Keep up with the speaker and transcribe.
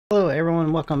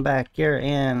everyone, welcome back. You're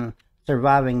in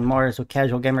Surviving Mars with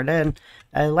Casual Gamer Dead.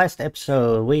 Last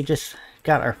episode, we just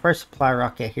got our first supply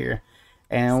rocket here.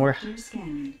 And we're...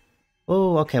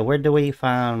 Oh, okay, where do we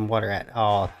find water at?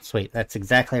 Oh, sweet. That's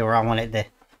exactly where I wanted to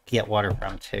get water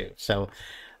from, too. So,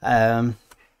 I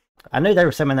knew there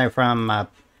was some in there from my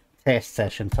test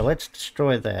session, so let's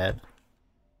destroy that.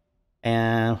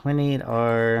 And we need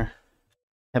our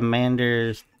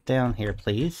commanders down here,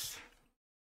 please.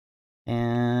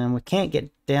 And we can't get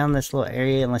down this little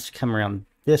area unless you come around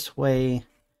this way.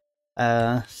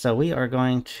 So we are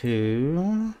going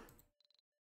to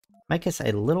make us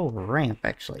a little ramp,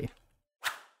 actually.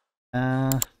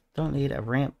 Don't need a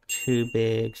ramp too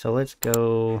big, so let's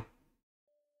go...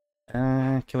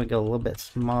 can we go a little bit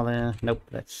smaller? Nope,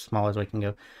 that's as small as we can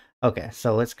go. Okay,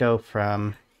 so let's go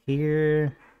from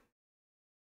here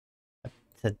up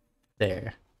to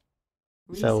there.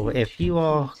 So if you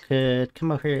all could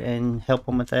come over here and help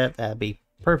them with that, that'd be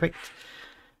perfect.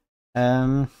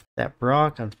 That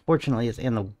rock unfortunately is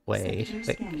in the way.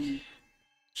 But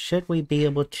should we be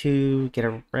able to get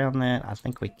around that? I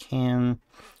think we can.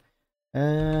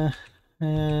 Let's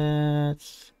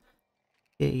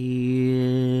get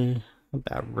you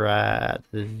about right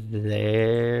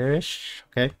there-ish.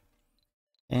 Okay.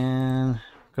 And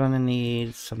we're gonna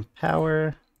need some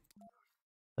power.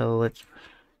 So let's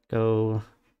go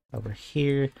over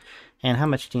here. And how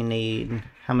much do you need?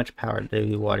 How much power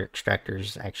do water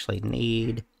extractors actually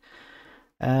need?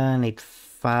 I need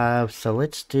 5, so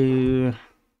let's do...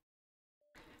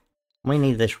 We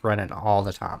need this running all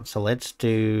the time, so let's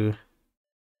do...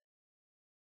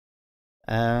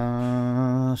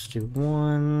 let's do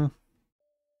 1,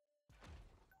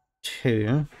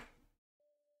 2.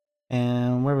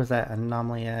 And where was that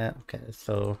anomaly at? Okay,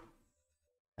 so...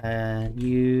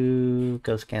 you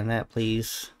go scan that,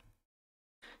 please.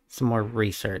 Some more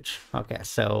research. Okay,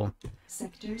 so...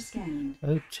 Sector scanned.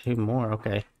 Oh, 2 more,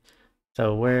 okay.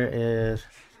 So where is...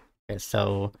 Okay,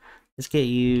 so let's get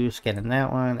you scanning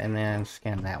that one, and then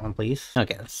scan that one, please.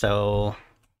 Okay, so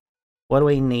what do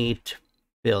we need to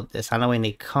build this? I know we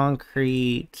need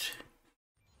concrete...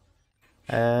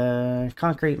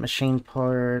 concrete, machine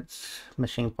parts,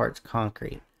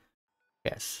 concrete.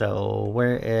 Okay, so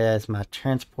where is my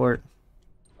transport?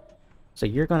 So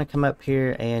you're going to come up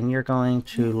here and you're going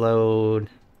to load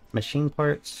machine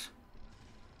parts.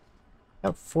 I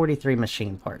have 43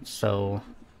 machine parts, so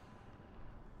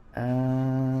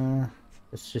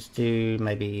let's just do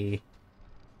maybe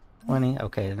 20.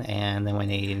 Okay, and then we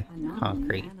need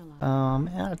concrete. And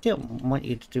I didn't want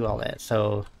you to do all that,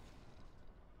 so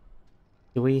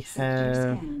do we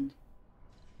have...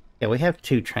 Yeah, we have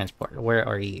 2 transport. Where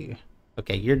are you?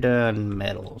 Okay, you're done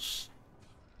metals.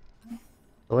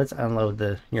 So let's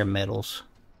unload your metals.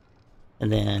 And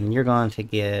then you're going to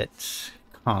get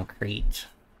concrete.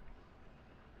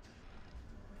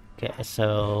 Okay,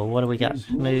 so what do we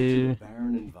got new?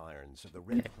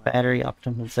 Okay, battery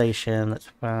optimization, that's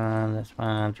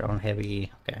fine. Drone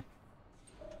heavy, okay.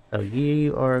 So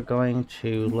you are going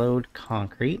to load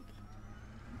concrete.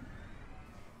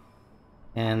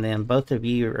 And then both of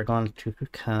you are going to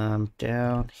come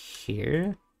down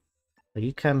here. So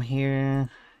you come here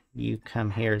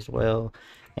as well.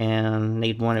 And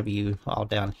need one of you all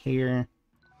down here.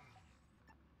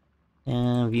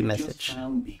 And view message. Just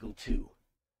found Beagle 2.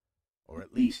 Or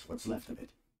at least what's left of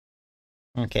it.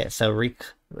 Okay, so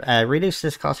reduce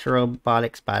this cost for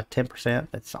robotics by 10%.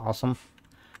 That's awesome.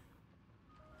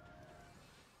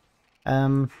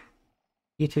 You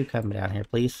two come down here,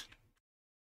 please.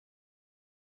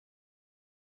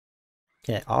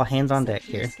 Okay, all hands on deck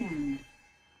here.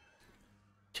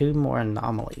 2 more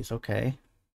anomalies, okay.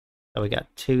 So we got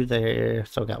 2 there,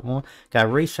 so we got 1.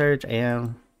 Got research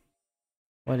and...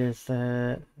 What is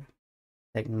that?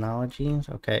 Technologies?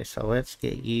 Okay, so let's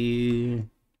get you...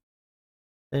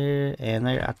 There and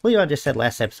there. I believe I just said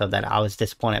last episode that I was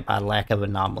disappointed by the lack of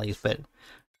anomalies, but...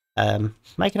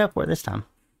 making up for it this time.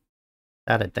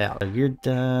 Without a doubt. So you're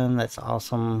done, that's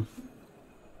awesome.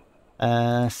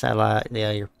 Satellite,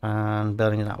 yeah, you're fine.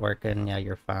 Building's not working, yeah,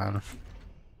 you're fine.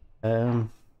 Yeah,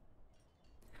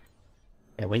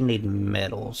 we need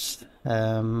metals.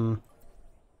 There's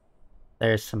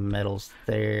some metals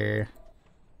there.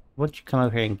 Why don't you come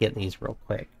over here and get these real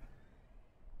quick?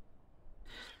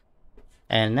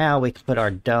 And now we can put our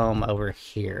dome over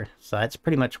here. So that's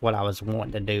pretty much what I was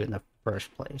wanting to do in the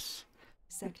first place.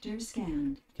 Sector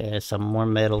scanned. Okay, some more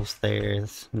metals there.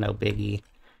 It's no biggie.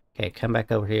 Okay, come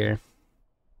back over here.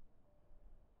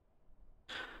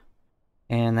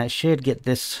 And that should get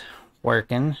this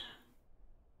working.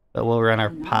 But we'll run our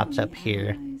pipes up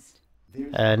here.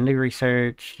 New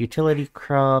research, utility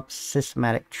crops,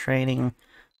 systematic training.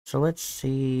 So let's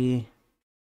see.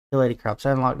 Utility crops.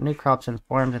 Unlock new crops and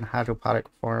farms and hydroponic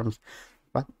farms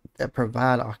that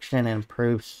provide oxygen and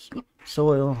improve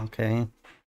soil. Okay.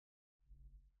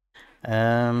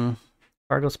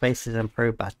 Cargo space is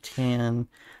improved by 10.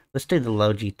 Let's do the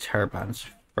low G turbines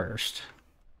first.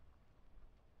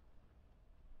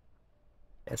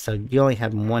 Yeah, so you only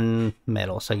had one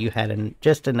metal, so you had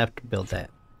just enough to build that.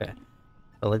 Okay.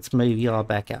 So let's move you all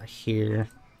back out here.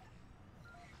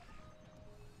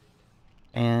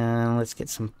 And let's get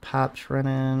some pipes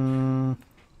running.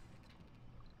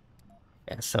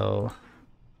 Yeah, so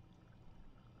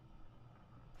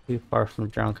too far from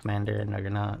drone commander. No, you're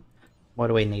not. What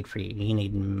do we need for you? You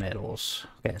need metals.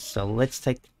 Okay, so let's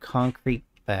take the concrete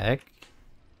back.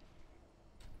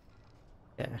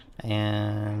 Yeah,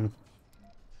 and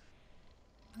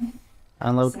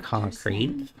unload Sector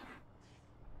concrete.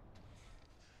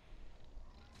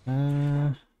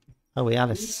 scanned. Oh, we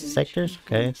out of Research sectors?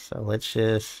 complete. Okay, so let's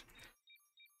just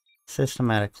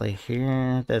systematically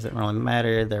here. Doesn't really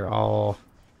matter. They're all...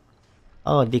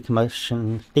 Oh,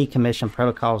 decommission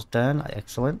protocols done.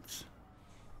 Excellent.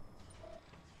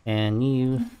 And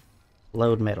you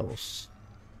load metals.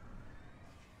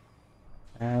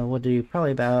 We'll do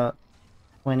probably about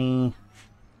 20.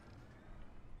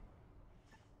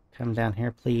 Come down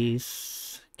here,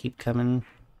 please. Keep coming.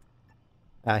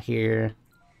 Out here.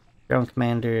 Drone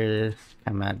commander,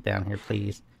 come out down here,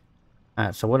 please.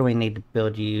 Alright, so what do we need to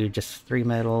build you? Just 3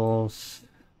 metals.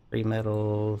 3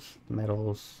 metals.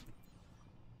 Metals.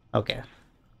 Okay.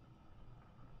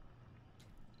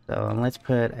 So let's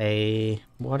put a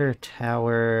water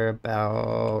tower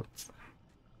about...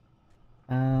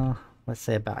 let's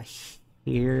say about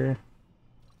here.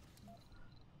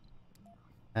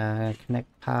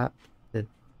 Connect pipe to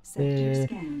Sector there.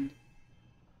 scanned.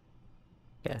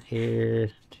 Yeah, here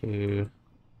to...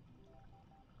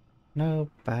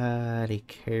 Nobody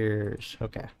cares.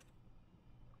 Okay.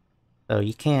 So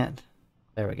you can't...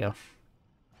 There we go.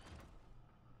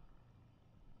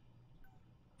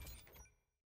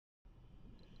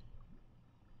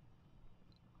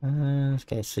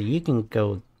 Okay, so you can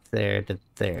go there to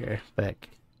there, but...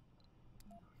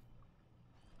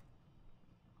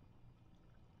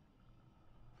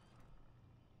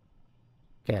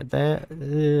 Okay,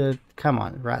 that... come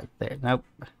on, right there. Nope.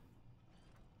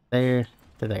 There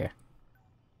to there.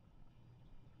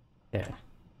 Yeah.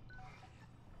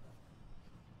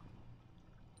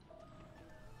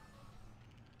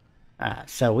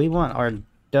 So we want our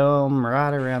dome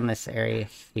right around this area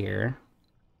here.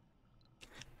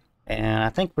 And I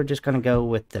think we're just going to go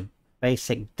with the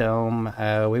basic dome.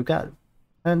 We've got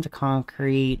tons of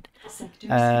concrete.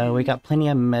 We got plenty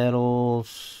of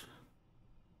metals.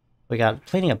 We got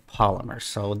plenty of polymers,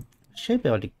 so should be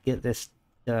able to get this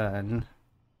done.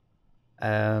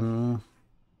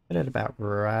 Put it about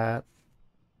right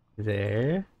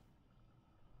there.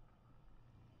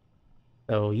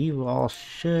 So you all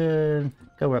should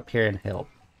go up here and help.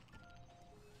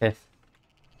 Okay.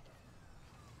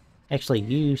 Actually,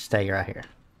 you stay right here.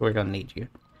 We're gonna need you.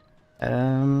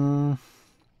 So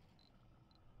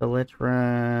let's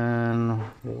run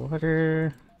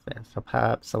water. That's a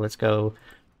pipe. So let's go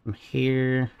from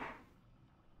here.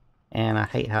 And I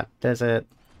hate how it does it.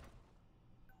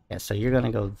 Yeah, so you're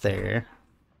gonna go there.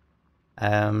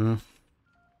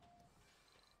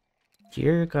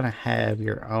 You're gonna have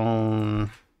your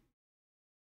own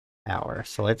tower.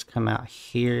 So let's come out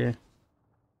here.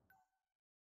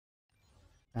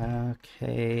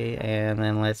 Okay, and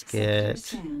then let's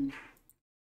get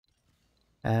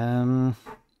get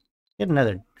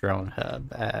another drone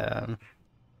hub.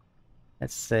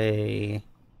 Let's say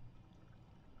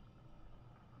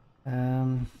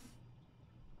that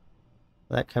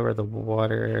cover the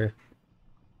water.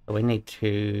 So we need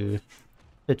to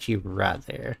put you right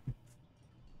there.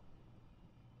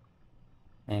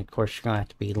 And of course you're gonna have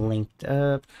to be linked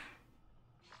up.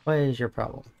 What is your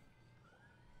problem?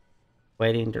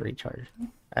 Waiting to recharge.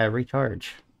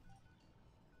 Recharge.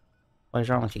 What is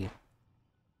wrong with you?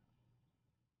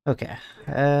 Okay.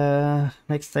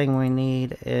 Next thing we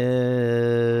need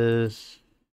is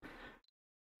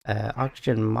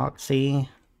oxygen moxie.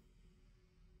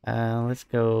 Let's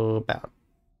go about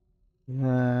we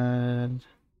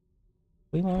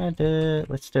want to do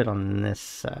it. Let's do it on this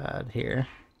side here.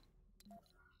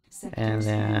 And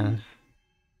then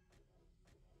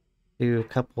do a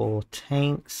couple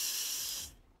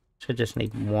tanks. Should just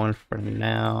need one for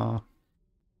now.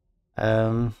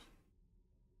 Crap,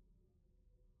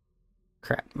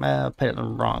 put it in the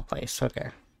wrong place. Okay.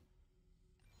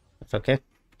 That's okay.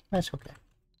 That's okay.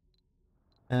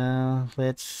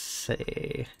 Let's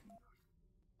see.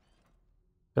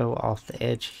 Go off the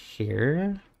edge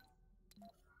here.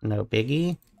 No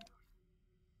biggie.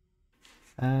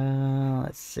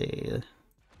 Let's see.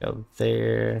 Go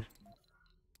there.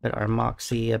 Put our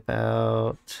Moxie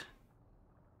about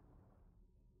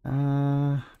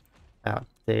out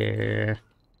there.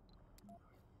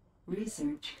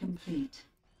 Research complete.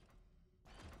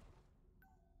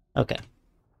 Okay.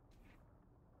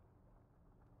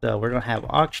 So we're gonna have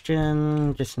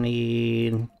oxygen. Just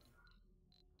need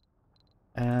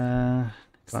gonna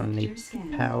need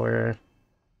power.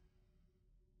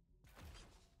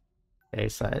 Okay,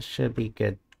 so it should be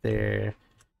good there.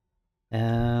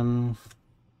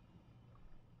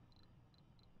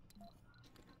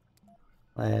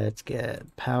 Let's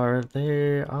get power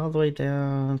there all the way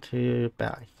down to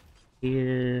about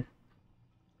here.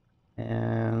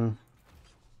 And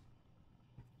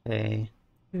okay.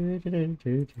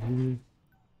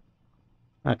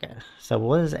 Okay, so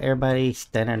what is everybody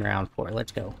standing around for?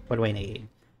 Let's go. What do we need?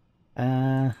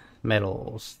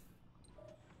 Metals.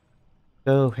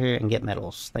 Go here and get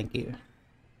metals. Thank you.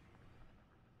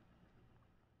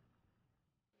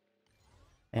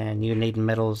 And you need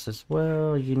metals as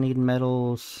well. You need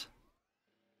metals.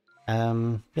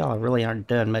 Y'all really aren't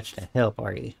doing much to help,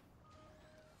 are you?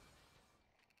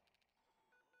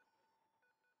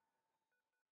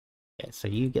 Okay, so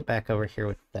you get back over here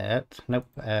with that. Nope,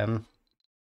 damn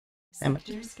it.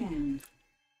 Sector scanned.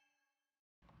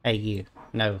 Hey, you.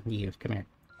 No, you. Come here.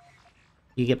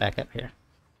 You get back up here.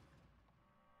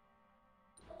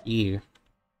 You.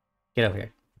 Get over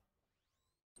here.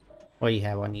 What do you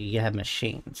have on you? You have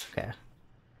machines. Okay.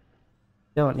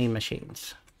 Don't need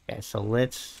machines. Okay, so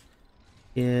let's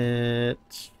get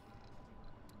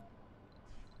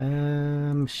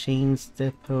machines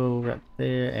depot right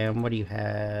there. And what do you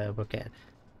have? Okay.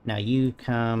 Now you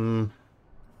come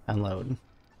unload.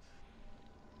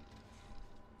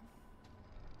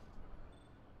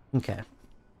 Okay.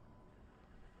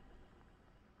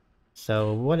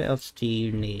 So what else do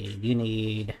you need? You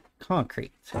need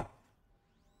concrete.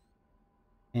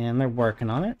 And they're working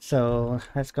on it, so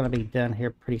that's going to be done here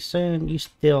pretty soon. You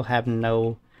still have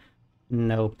no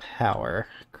power,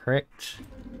 correct?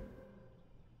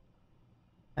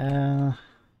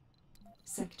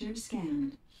 Sector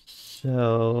scanned.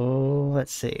 So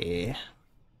let's see.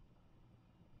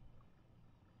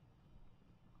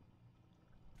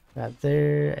 Right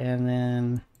there, and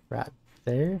then right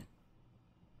there.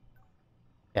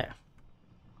 Yeah.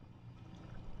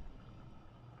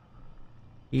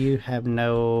 You have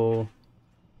no...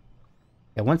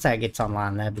 Yeah, once that gets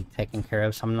online, that'll be taken care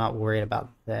of, so I'm not worried about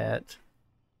that.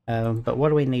 But what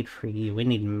do we need for you? We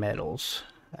need metals.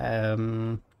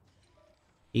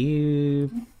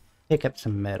 You pick up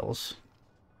some metals.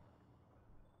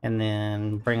 And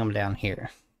then bring them down here.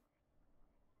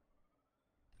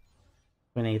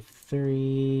 We need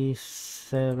 3,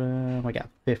 7... We got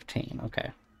 15,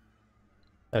 okay.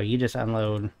 So you just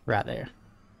unload right there.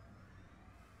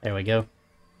 There we go.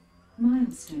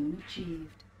 Milestone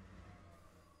achieved.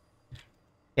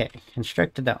 Okay,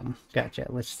 construct a dome. Gotcha.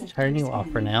 Let's turn you off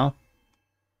for now.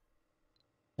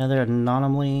 Another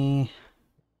anomaly.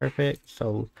 Perfect.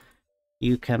 So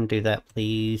you come do that,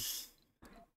 please.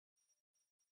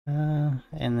 And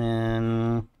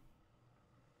then...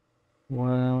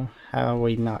 Well, how are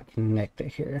we not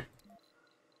connected here?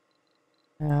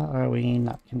 How are we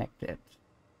not connected?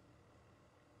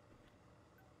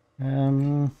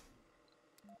 Demolish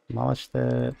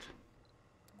that.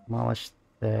 Demolish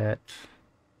that.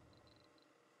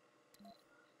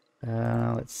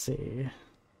 Let's see.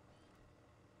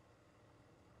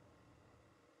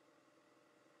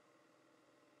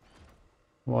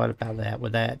 What about that?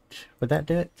 Would that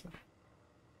do it?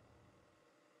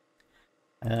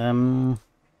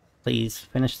 Please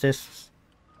finish this.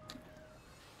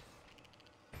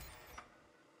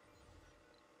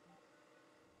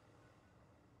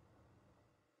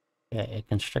 Okay,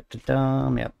 construct a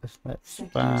dome. Yep, that's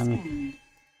fine.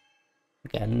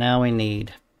 Okay, now we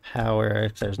need power.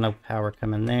 So there's no power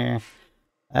coming there.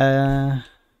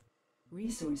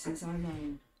 Resources are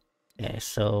low. Okay,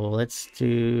 so let's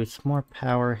do some more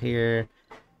power here.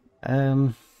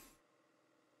 Yeah,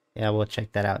 we'll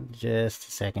check that out in just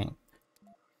a second.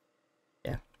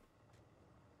 Yeah.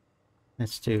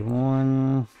 Let's do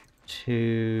 1,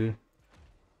 2,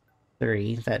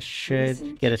 3. That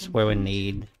should get us where we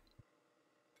need.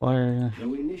 Water.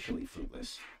 Though initially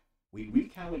fruitless, we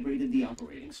recalibrated the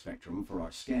operating spectrum for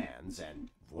our scans and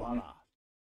voila.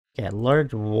 Yeah,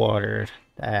 large water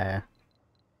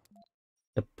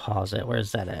deposit.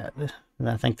 Where's that at?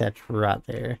 I think that's right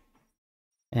there.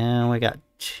 And we got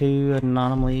 2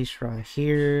 anomalies right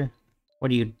here. What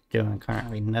are you doing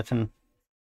currently? Nothing.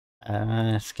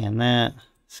 Scan that.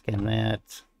 Scan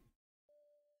that.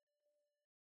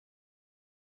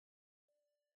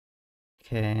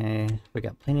 Okay, we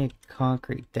got plenty of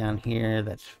concrete down here.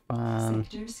 That's fine.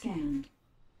 Sector scanned.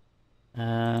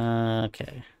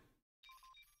 Okay.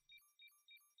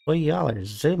 Well, y'all are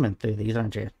zooming through these,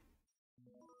 aren't you?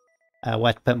 We'll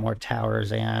have to put more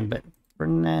towers in, but for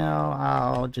now,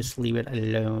 I'll just leave it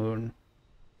alone.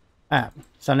 Alright,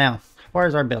 so now, as far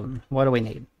as our building, what do we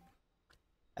need?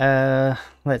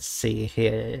 Let's see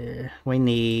here. We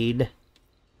need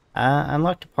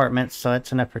unlocked apartments, so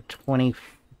that's enough for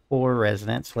 24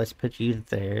 residents. Let's put you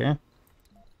there.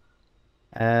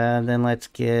 Then let's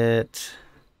get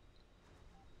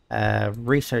a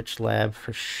research lab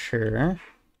for sure.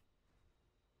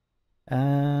 You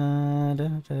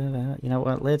know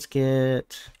what? Let's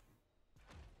get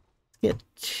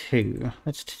 2.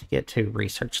 Let's get 2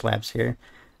 research labs here.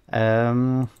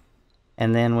 And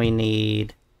then we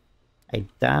need a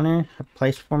diner, a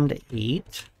place for them to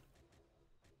eat.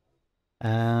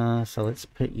 So let's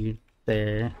put you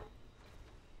there.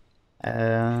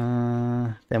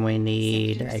 Then we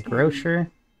need a grocer.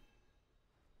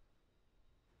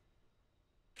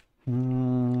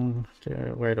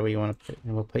 Where do we want to put?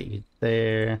 We'll put you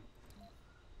there.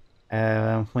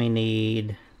 We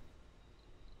need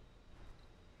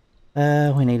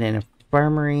an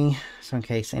infirmary, so in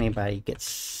case anybody gets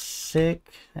sick,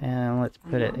 and let's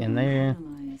put it in there.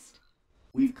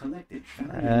 We've collected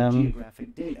valuable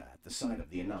geographic data at the site of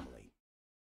the anomaly.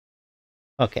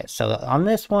 Okay, so on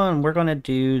this one, we're going to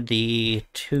do the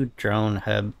 2 drone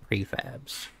hub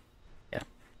prefabs. Yeah.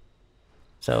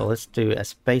 So let's do a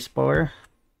spacebar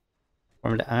for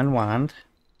them to unwind.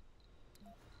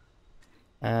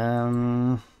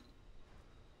 Then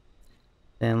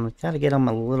we've got to get them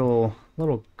a little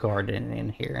garden in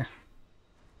here.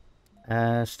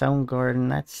 Stone garden,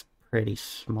 that's pretty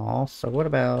small. So what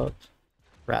about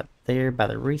right there by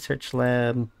the research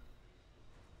lab?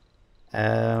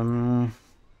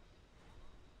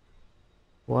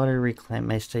 Water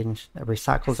reclamation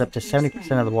recycles up to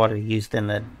 70% of the water used in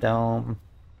the dome.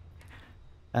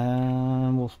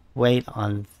 We'll wait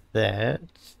on that.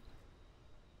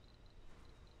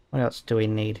 What else do we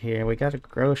need here? We got a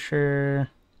grocer,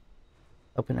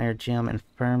 open air gym,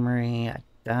 infirmary, a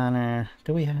diner.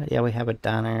 Do we have? Yeah, we have a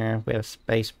diner. We have a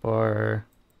space bar.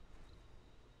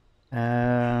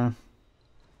 Don't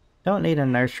need a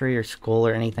nursery or school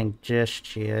or anything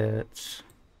just yet.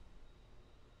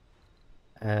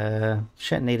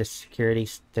 Shouldn't need a security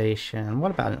station.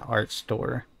 What about an art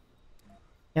store?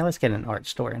 Yeah, let's get an art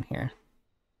store in here.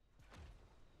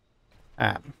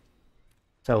 Alright.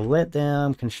 So let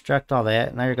them construct all that,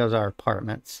 and there goes our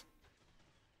apartments.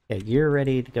 Okay, you're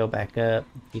ready to go back up.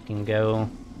 You can go.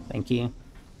 Thank you.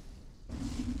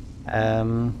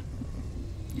 And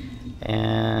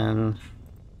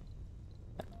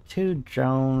 2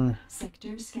 drone.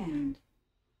 Sector scanned.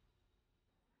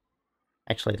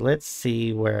 Actually, let's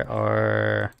see where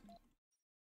our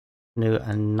new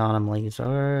anomalies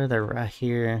are. They're right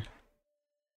here.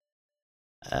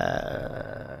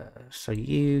 So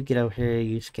you get over here,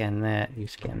 you scan that, you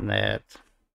scan that.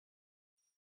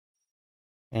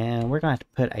 And we're going to have to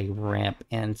put a ramp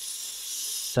in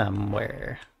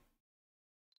somewhere.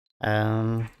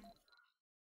 In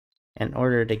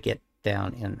order to get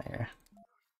down in there.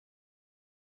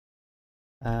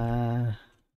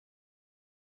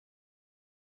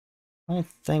 Only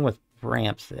thing with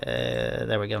ramps,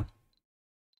 there we go.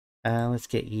 Let's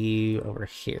get you over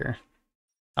here.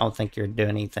 I don't think you're doing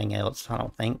anything else, I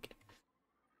don't think.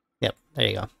 Yep, there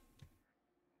you go.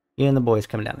 You and the boys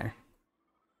coming down there.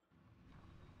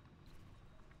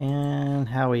 And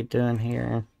how we doing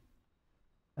here?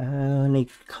 Need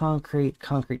concrete.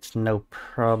 Concrete's no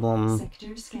problem.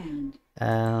 Sector scanned.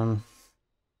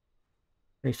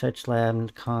 Research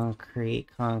lab, concrete.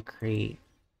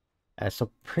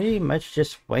 So pretty much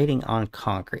just waiting on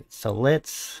concrete. So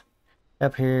let's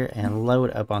up here and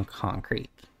load up on concrete.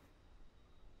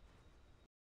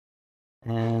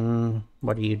 And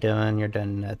what are you doing? You're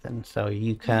doing nothing. So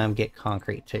you come get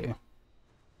concrete too.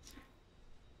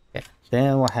 Okay,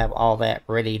 then we'll have all that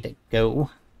ready to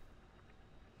go.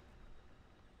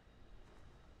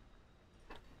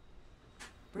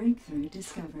 Breakthrough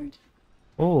discovered.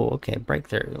 Oh, okay,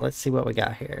 breakthrough. Let's see what we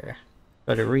got here.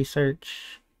 Go to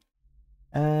research.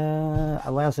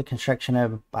 Allows the construction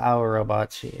of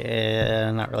biorobots.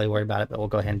 Yeah, not really worried about it, but we'll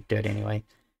go ahead and do it anyway.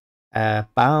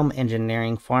 Biome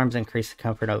engineering. Farms increase the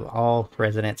comfort of all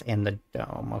residents in the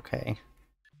dome. Okay.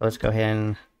 Let's go ahead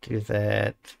and do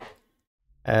that.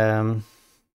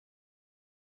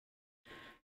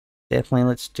 Definitely,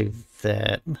 let's do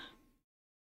that.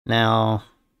 Now,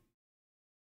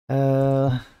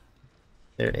 there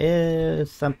is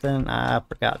something I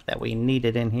forgot that we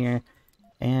needed in here,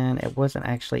 and it wasn't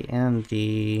actually in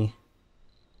the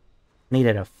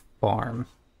needed a farm.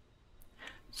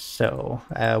 So,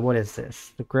 what is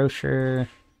this? The grocer,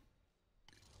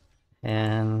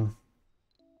 and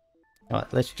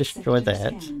let's destroy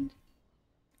that.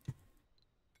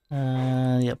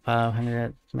 Yep,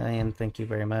 500 million. Thank you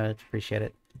very much. Appreciate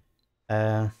it.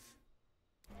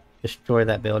 Destroy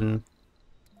that building.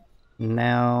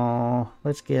 Now,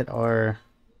 let's get our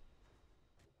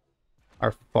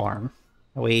farm.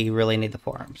 We really need the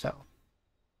farm, so.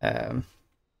 Anomaly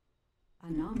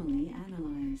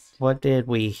analyzed. What did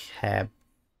we have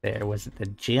there? Was it the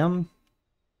gym?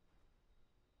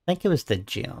 I think it was the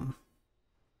gym.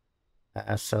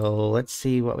 So let's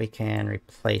see what we can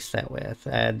replace that with.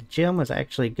 The gym was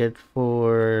actually good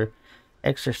for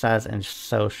exercise and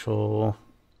social.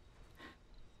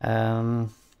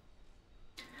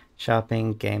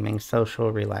 Shopping, gaming,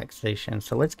 social, relaxation.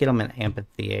 So let's get them an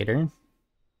amphitheater.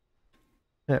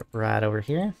 Put right over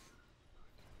here.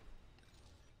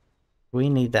 We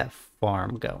need that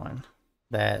farm going.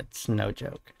 That's no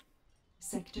joke.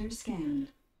 Sector scanned.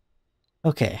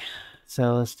 Okay,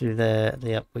 so let's do the,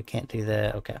 yep, we can't do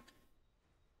that, okay.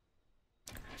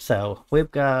 So, we've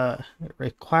got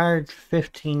required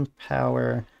 15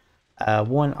 power,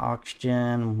 1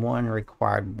 oxygen, 1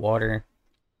 required water,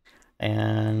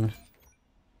 and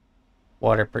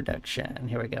water production.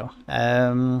 Here we go.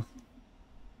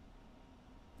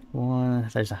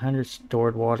 There's 100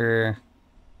 stored water.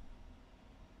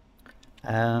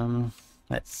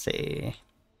 Let's see.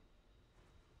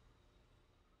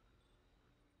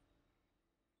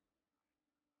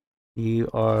 You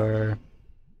are...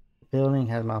 Building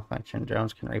has malfunction.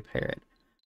 Drones can repair it.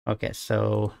 Okay,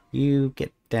 so you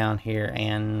get down here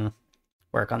and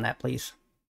work on that, please.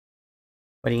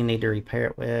 What do you need to repair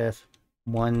it with?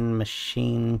 1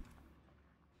 machine.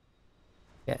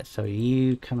 Yeah, so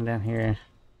you come down here.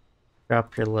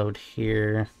 Drop your load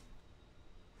here.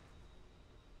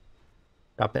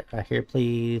 Drop it right here,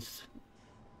 please.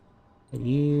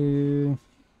 You...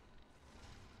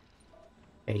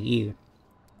 Hey, you.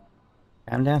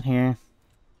 Come down here.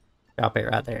 Drop it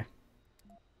right there.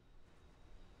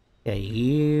 Yeah,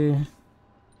 you...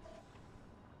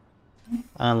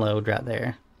 Unload right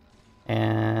there.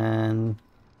 And...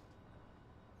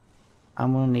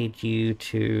 I'm gonna need you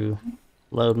to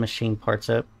load machine parts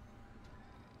up.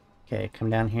 Okay, come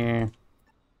down here.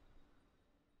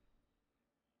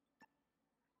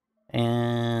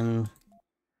 And...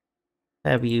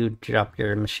 have you drop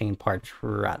your machine parts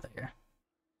right there.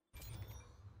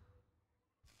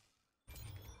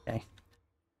 Okay.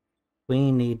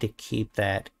 We need to keep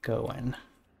that going.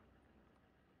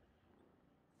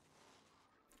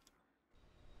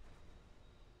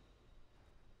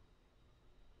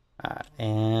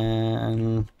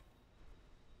 And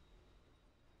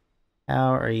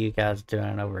how are you guys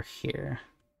doing over here?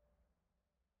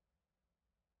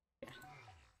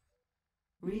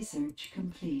 Research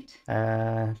complete.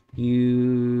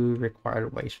 You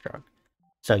required waste rock.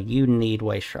 So you need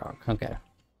waste rock. Okay.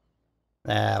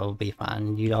 That will be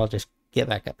fine. You all just get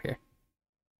back up here.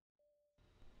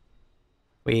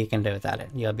 We can do without it.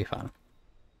 You'll be fine.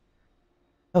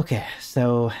 Okay,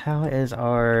 so how is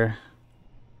our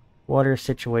water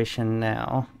situation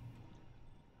now?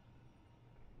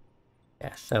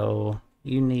 Yeah, so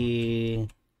you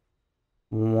need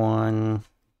 1.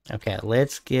 Okay,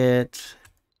 let's get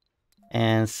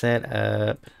and set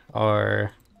up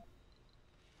our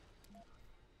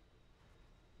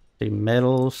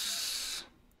metals,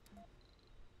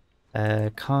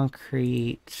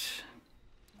 concrete.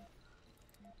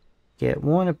 Get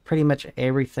 1 of pretty much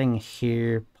everything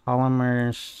here.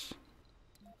 Polymers,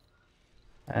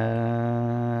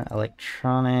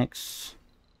 electronics,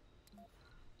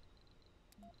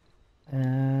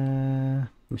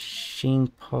 machine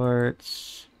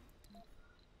parts.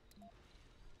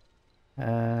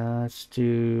 Let's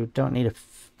do, don't need a,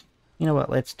 you know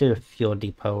what, let's do a fuel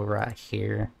depot right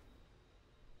here.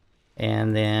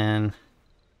 And then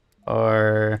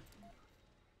our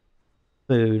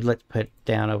food, let's put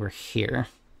down over here.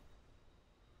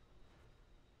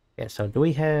 Okay, so do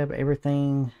we have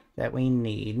everything that we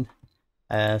need?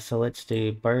 So let's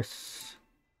do bursts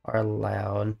are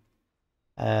allowed.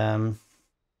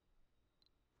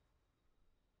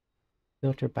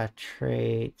 Filter by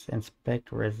traits,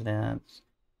 inspect residents,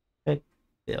 inspect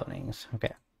buildings.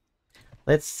 Okay,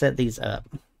 let's set these up.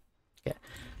 Okay,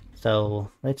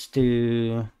 so let's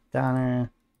do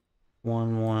diner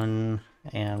 1, 1,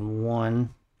 and 1.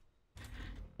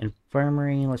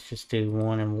 Infirmary, let's just do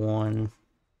 1 and 1.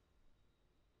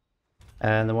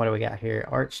 And then what do we got here?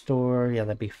 Art store, yeah,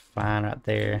 that'd be fine right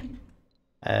there.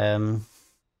 So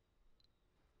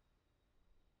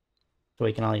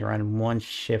we can only run 1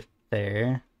 shift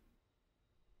there.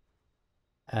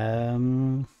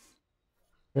 Select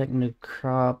new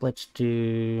crop, let's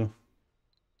do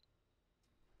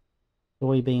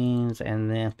soybeans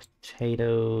and then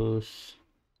potatoes.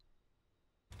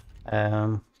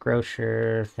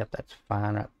 Grocer, yep, that's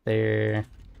fine right there.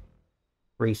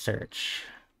 Research.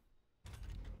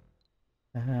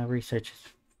 Research is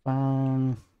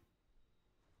fine.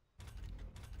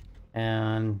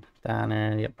 And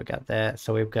diner, yep, we got that.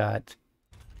 So we've got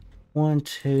 1,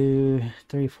 2,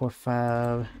 3, 4,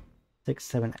 5, 6,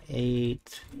 7,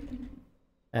 8,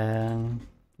 9,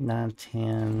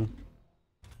 10.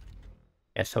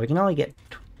 Yeah, so we can only get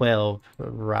 12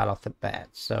 right off the bat,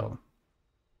 so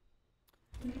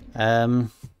do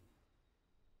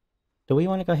we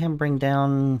want to go ahead and bring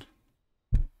down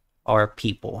our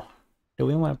people? Do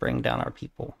we want to bring down our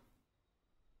people?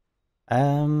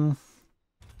 You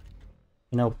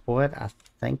know what? I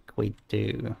think we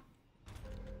do.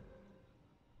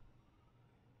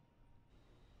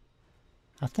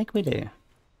 I think we do.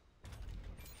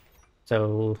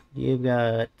 So you've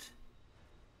got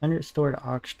 100 stored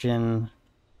oxygen.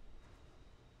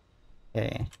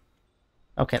 Okay.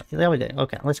 Okay, there we go.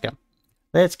 Okay, let's go.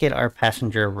 Let's get our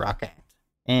passenger rocket.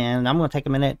 And I'm going to take a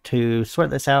minute to sort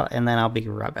this out, and then I'll be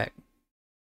right back.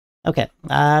 Okay,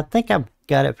 I think I've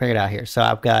got it figured out here. So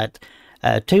I've got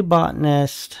 2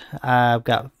 botanists, I've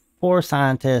got 4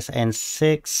 scientists, and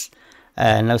 6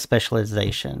 no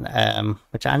specialization,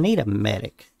 which I need a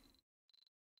medic.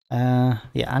 Yeah,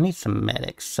 I need some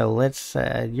medics. So let's,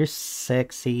 you're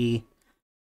sexy.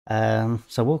 So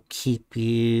we'll keep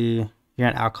you. You're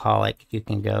an alcoholic, you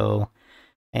can go.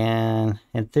 And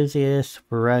enthusiast,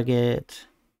 rugged.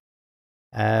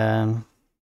 So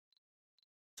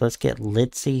let's get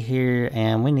Litzy here,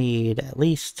 and we need at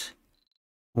least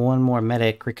 1 more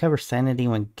medic. Recover sanity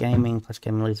when gaming, plus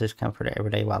game loses comfort every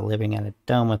day while living in a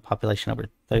dome with population over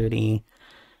 30.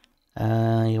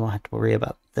 You won't have to worry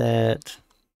about that.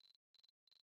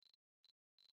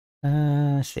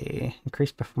 Let's see.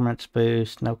 Increased performance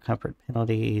boost, no comfort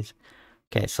penalties.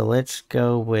 Okay, so let's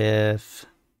go with...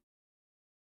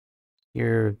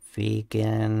 You're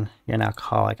vegan. You're an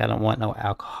alcoholic. I don't want no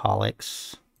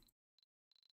alcoholics.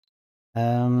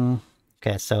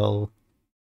 Okay, so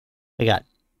we got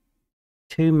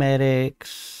 2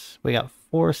 medics. We got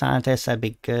 4 scientists. That'd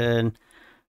be good.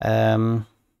 2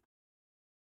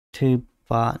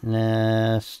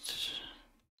 botanists.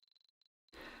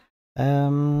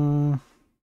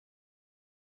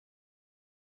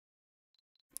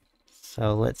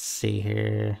 So let's see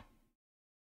here.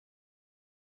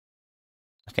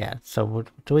 Okay, so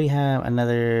do we have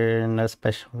another no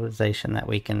specialization that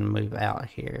we can move out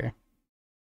here?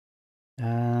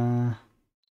 You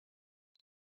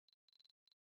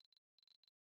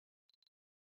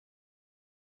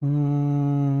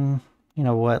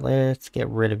know what? Let's get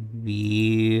rid of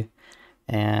you,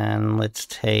 and let's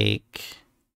take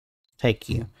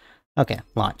you. Okay,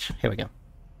 launch. Here we go.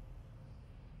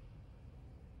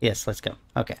 Yes, let's go.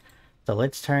 Okay, so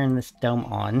let's turn this dome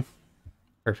on.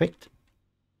 Perfect.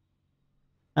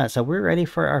 So we're ready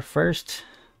for our first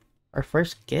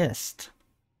guest.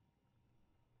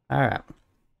 All right.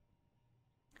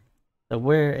 So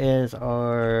where is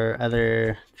our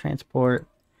other transport?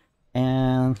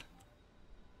 And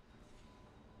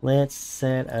let's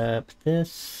set up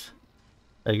this.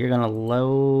 So you're gonna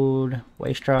load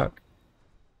waste rock,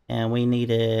 and we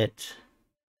need it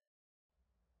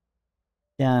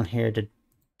down here to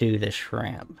do this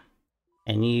ramp.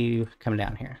 And you come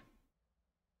down here.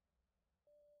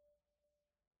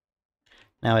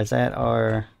 Now is that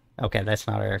our... Okay, that's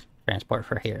not our transport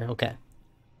for here. Okay.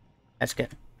 That's good.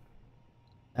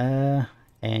 And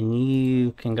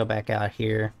you can go back out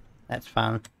here. That's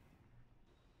fine.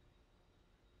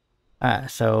 Alright,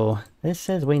 so this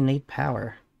says we need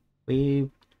power.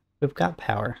 We've got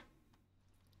power.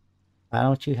 Why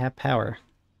don't you have power?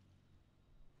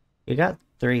 You got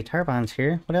 3 turbines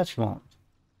here. What else you want?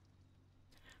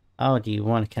 Oh, do you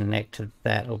want to connect to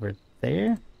that over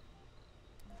there?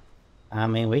 I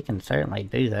mean, we can certainly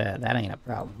do that. That ain't a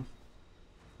problem.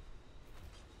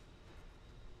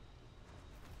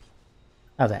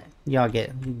 How's that? Y'all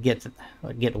get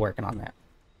working on that.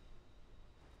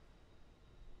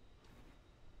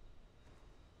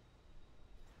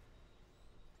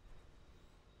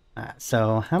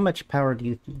 So how much power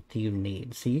do you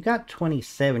need? So you got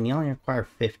 27. You only require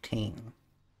 15.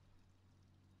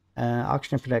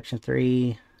 Oxygen production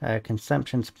 3.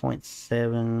 consumption's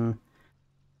 0.7.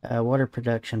 Water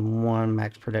production 1,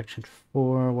 max production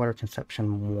 4, water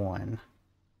consumption 1.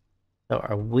 So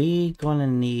are we gonna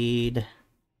need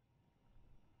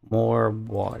more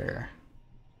water?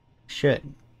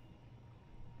 Should.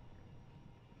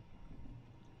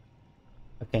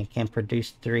 Okay, can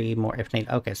produce 3 more if needed.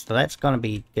 Okay, so that's gonna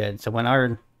be good. So when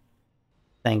our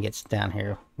thing gets down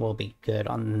here, we'll be good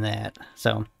on that.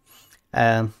 So,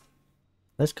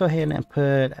 let's go ahead and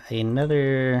put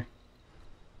another,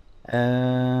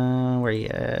 where you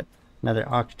at? Another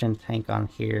oxygen tank on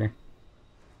here.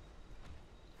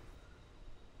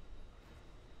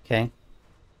 Okay.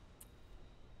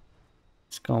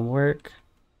 It's gonna work.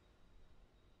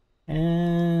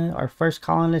 And our first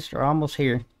colonists are almost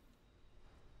here.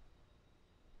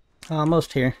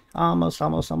 Almost here. Almost.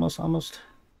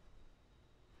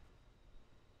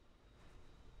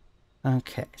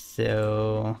 Okay,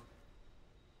 so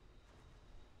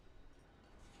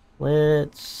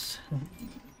let's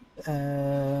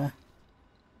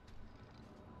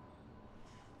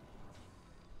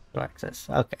access.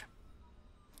 Okay.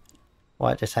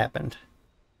 What just happened?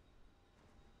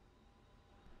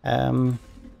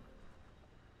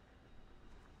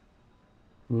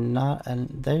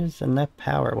 There's enough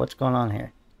power. What's going on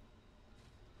here?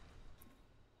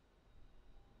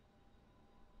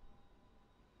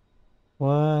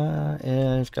 What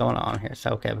is going on here?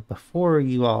 So, okay, but before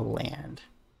you all land,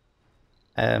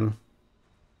 okay,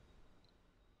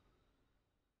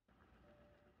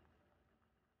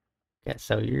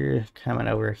 so you're coming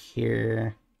over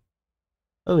here.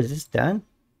 Oh, is this done?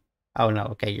 Oh no,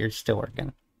 okay, you're still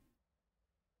working.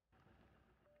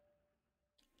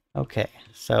 Okay,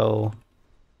 so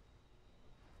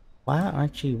why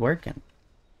aren't you working?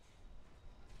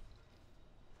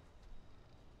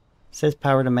 It says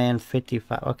power demand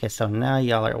 55. Okay, so now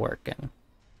y'all are working.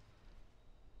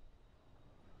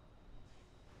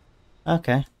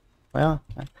 Okay, well,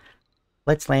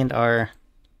 let's land our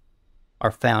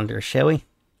founder, shall we?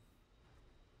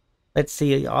 Let's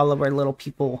see all of our little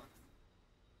people.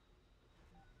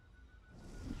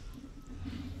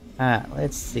 Alright,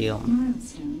 let's see them.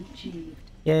 Milestone achieved.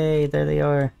 Yay, there they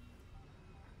are.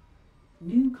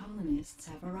 New colonists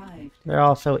have arrived. They're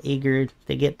all so eager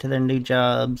to get to their new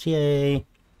jobs. Yay.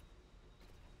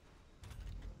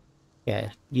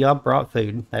 Yeah, y'all brought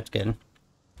food. That's good.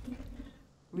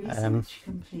 Research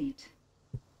complete.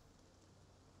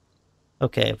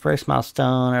 Okay, first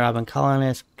milestone, arriving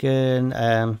colonists. Good.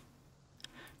 No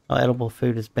edible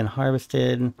food has been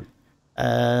harvested.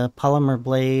 Polymer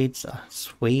blades.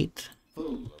 Sweet.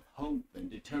 Full of hope and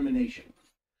determination,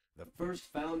 the first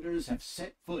founders have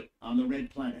set foot on the Red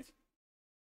Planet.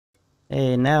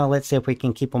 Hey, now let's see if we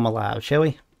can keep them alive, shall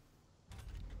we?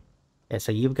 Yeah,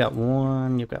 so you've got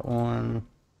one, you've got one.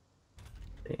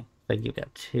 Okay, so you've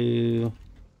got two.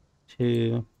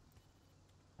 So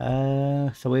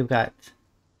we've got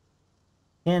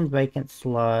 10 vacant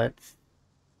slots.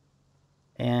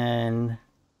 And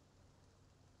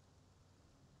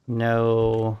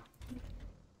no.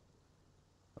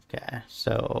 Okay,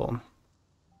 so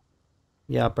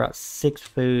yeah, I brought 6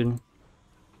 food.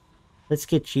 Let's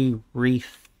get you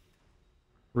refueled.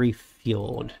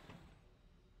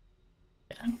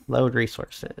 Yeah, load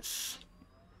resources.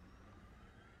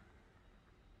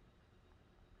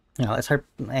 Now let's hurt,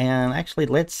 and actually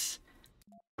let's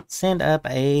send up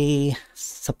a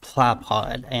supply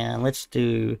pod, and let's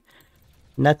do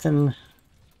nothing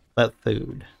but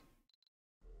food.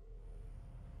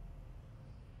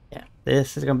 Yeah,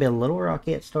 this is gonna be a little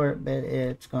rocky at start, but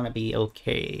it's gonna be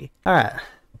okay. Alright,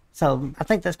 so I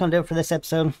think that's gonna do it for this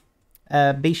episode.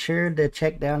 Be sure to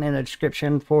check down in the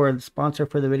description for the sponsor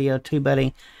for the video,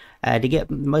 TubeBuddy. To get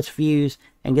the most views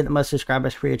and get the most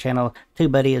subscribers for your channel,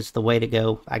 TubeBuddy is the way to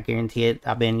go. I guarantee it.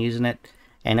 I've been using it,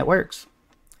 and it works.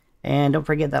 And don't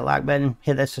forget that like button,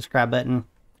 hit that subscribe button.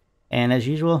 And as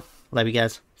usual, love you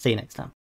guys. See you next time.